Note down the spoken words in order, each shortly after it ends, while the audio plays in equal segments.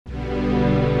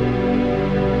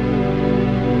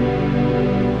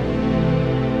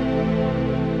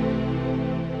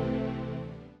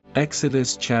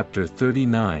Exodus chapter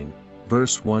 39,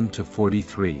 verse 1 to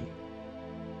 43.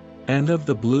 And of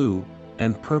the blue,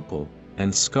 and purple,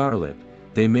 and scarlet,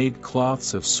 they made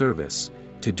cloths of service,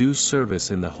 to do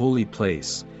service in the holy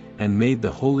place, and made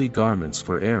the holy garments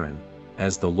for Aaron,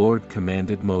 as the Lord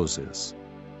commanded Moses.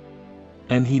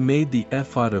 And he made the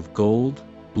ephod of gold,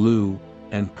 blue,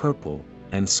 and purple,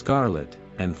 and scarlet,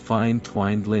 and fine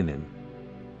twined linen.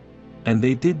 And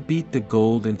they did beat the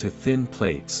gold into thin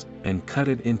plates, and cut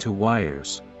it into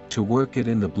wires, to work it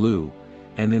in the blue,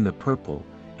 and in the purple,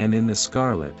 and in the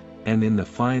scarlet, and in the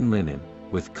fine linen,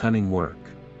 with cunning work.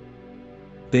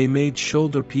 They made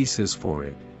shoulder pieces for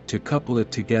it, to couple it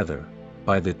together,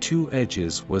 by the two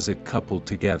edges was it coupled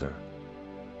together.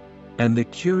 And the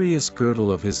curious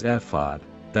girdle of his ephod,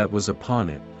 that was upon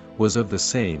it, was of the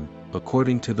same,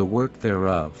 according to the work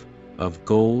thereof, of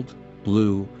gold,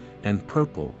 blue, and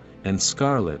purple, and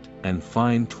scarlet, and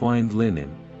fine twined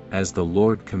linen, as the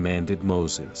Lord commanded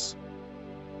Moses.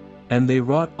 And they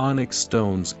wrought onyx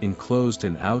stones enclosed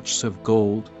in ouches of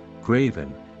gold,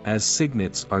 graven, as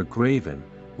signets are graven,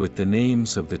 with the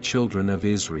names of the children of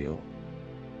Israel.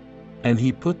 And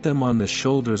he put them on the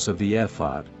shoulders of the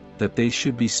ephod, that they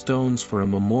should be stones for a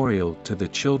memorial to the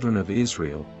children of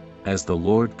Israel, as the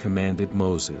Lord commanded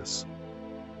Moses.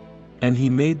 And he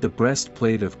made the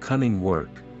breastplate of cunning work,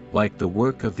 like the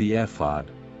work of the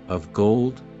ephod, of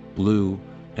gold, blue,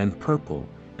 and purple,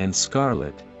 and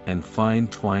scarlet, and fine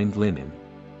twined linen.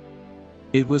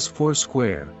 It was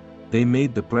foursquare. They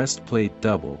made the breastplate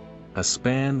double, a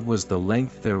span was the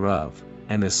length thereof,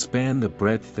 and a span the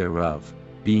breadth thereof,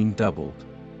 being doubled.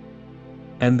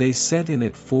 And they set in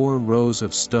it 4 rows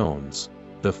of stones,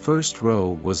 the first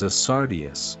row was a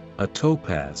sardius, a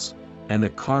topaz, and a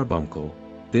carbuncle,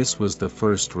 this was the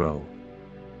first row.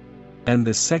 And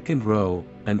the second row,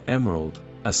 an emerald,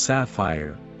 a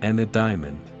sapphire, and a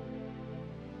diamond.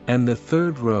 And the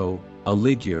third row, a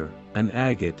ligure, an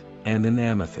agate, and an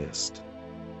amethyst.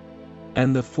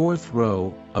 And the fourth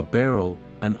row, a beryl,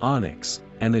 an onyx,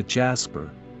 and a jasper,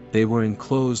 they were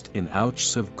enclosed in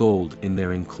ouches of gold in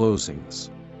their enclosings.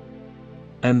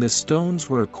 And the stones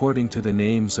were according to the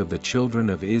names of the children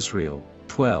of Israel,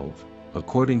 12,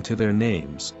 according to their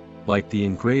names, like the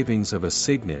engravings of a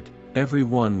signet, every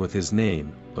one with his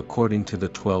name, according to the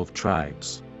 12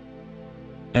 tribes.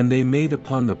 And they made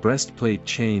upon the breastplate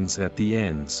chains at the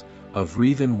ends, of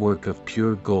wreathen work of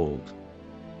pure gold.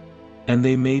 And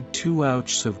they made 2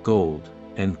 ouches of gold,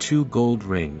 and 2 gold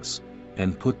rings,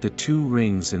 and put the 2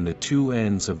 rings in the 2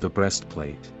 ends of the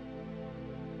breastplate.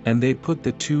 And they put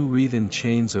the 2 wreathen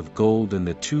chains of gold and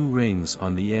the 2 rings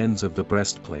on the ends of the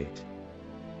breastplate.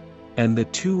 And the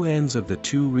 2 ends of the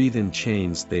 2 wreathen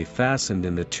chains they fastened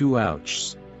in the 2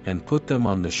 ouches, and put them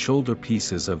on the shoulder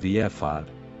pieces of the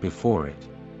ephod, before it.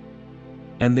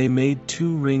 And they made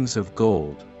 2 rings of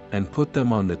gold, and put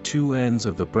them on the 2 ends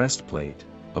of the breastplate,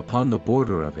 upon the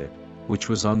border of it, which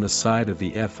was on the side of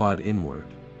the ephod inward.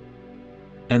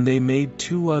 And they made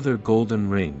 2 other golden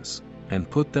rings, and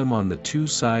put them on the 2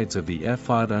 sides of the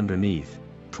ephod underneath,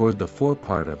 toward the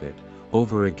forepart of it,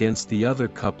 over against the other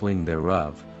coupling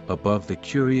thereof, above the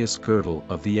curious girdle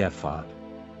of the ephod.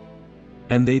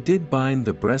 And they did bind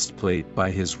the breastplate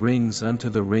by his rings unto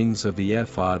the rings of the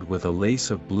ephod with a lace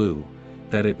of blue,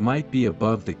 that it might be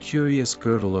above the curious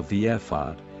girdle of the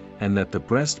ephod, and that the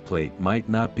breastplate might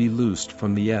not be loosed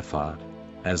from the ephod,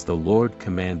 as the Lord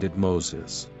commanded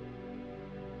Moses.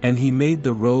 And he made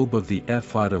the robe of the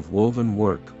ephod of woven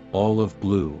work, all of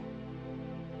blue.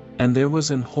 And there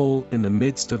was an hole in the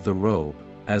midst of the robe,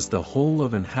 as the hole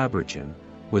of an habergeon,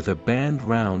 with a band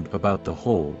round about the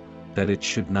hole, that it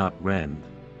should not rend.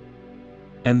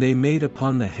 And they made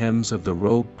upon the hems of the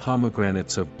robe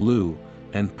pomegranates of blue,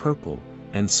 and purple,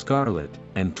 and scarlet,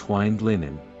 and twined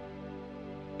linen.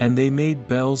 And they made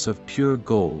bells of pure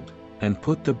gold, and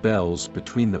put the bells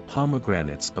between the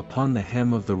pomegranates upon the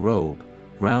hem of the robe,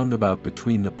 round about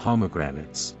between the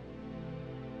pomegranates.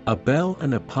 A bell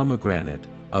and a pomegranate,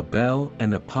 a bell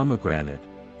and a pomegranate,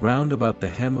 round about the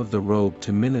hem of the robe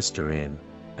to minister in,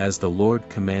 as the Lord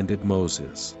commanded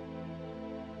Moses.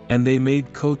 And they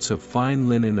made coats of fine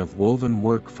linen of woven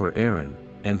work for Aaron,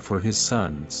 and for his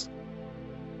sons.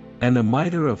 And a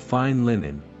mitre of fine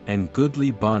linen, and goodly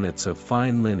bonnets of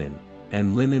fine linen,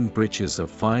 and linen breeches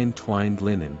of fine twined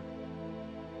linen.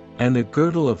 And a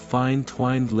girdle of fine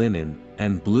twined linen,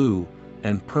 and blue,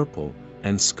 and purple,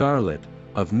 and scarlet,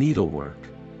 of needlework,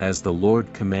 as the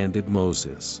Lord commanded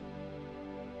Moses.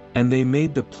 And they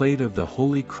made the plate of the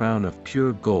holy crown of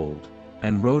pure gold,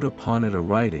 and wrote upon it a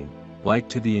writing, like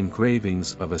to the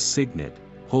engravings of a signet,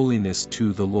 Holiness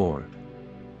to the Lord.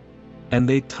 And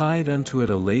they tied unto it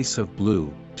a lace of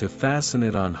blue, to fasten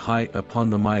it on high upon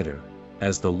the mitre,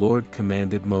 as the Lord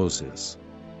commanded Moses.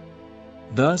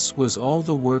 Thus was all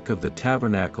the work of the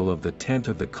tabernacle of the tent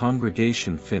of the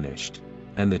congregation finished,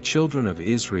 and the children of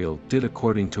Israel did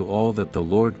according to all that the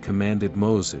Lord commanded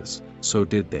Moses, so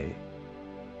did they.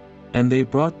 And they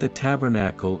brought the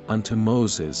tabernacle unto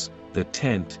Moses, the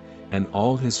tent, and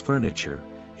all his furniture,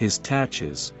 his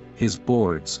taches, his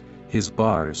boards, his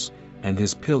bars, and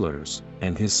his pillars,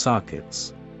 and his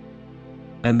sockets.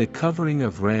 And the covering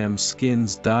of rams'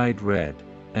 skins dyed red,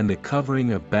 and the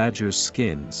covering of badgers'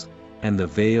 skins, and the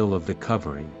veil of the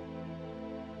covering.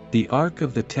 The ark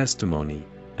of the testimony,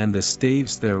 and the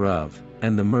staves thereof,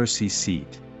 and the mercy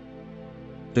seat.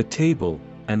 The table,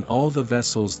 and all the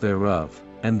vessels thereof,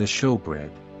 and the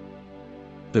showbread.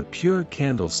 The pure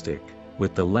candlestick,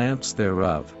 with the lamps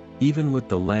thereof, even with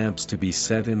the lamps to be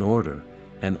set in order,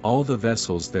 and all the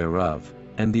vessels thereof,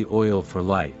 and the oil for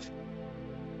light.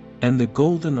 And the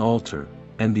golden altar,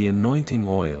 and the anointing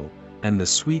oil, and the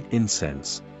sweet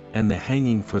incense, and the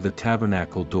hanging for the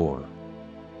tabernacle door.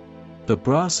 The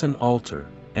brasen altar,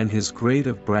 and his grate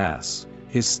of brass,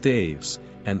 his staves,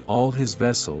 and all his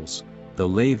vessels, the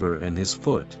laver and his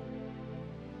foot.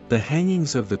 The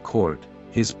hangings of the court,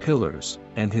 his pillars,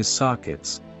 and his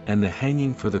sockets, and the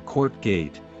hanging for the court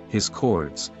gate, his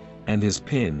cords, and his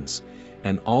pins,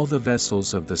 and all the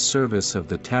vessels of the service of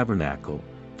the tabernacle,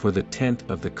 for the tent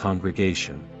of the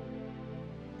congregation.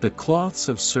 The cloths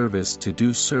of service to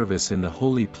do service in the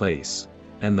holy place,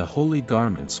 and the holy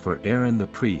garments for Aaron the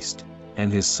priest,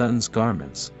 and his sons'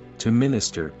 garments, to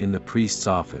minister in the priest's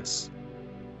office.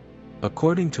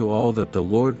 According to all that the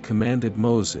Lord commanded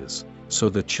Moses, so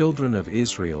the children of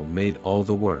Israel made all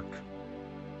the work.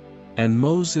 And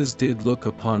Moses did look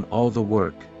upon all the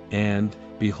work, and,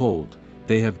 behold,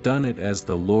 they have done it as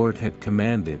the Lord had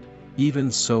commanded,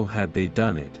 even so had they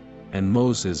done it, and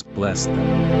Moses blessed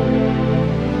them.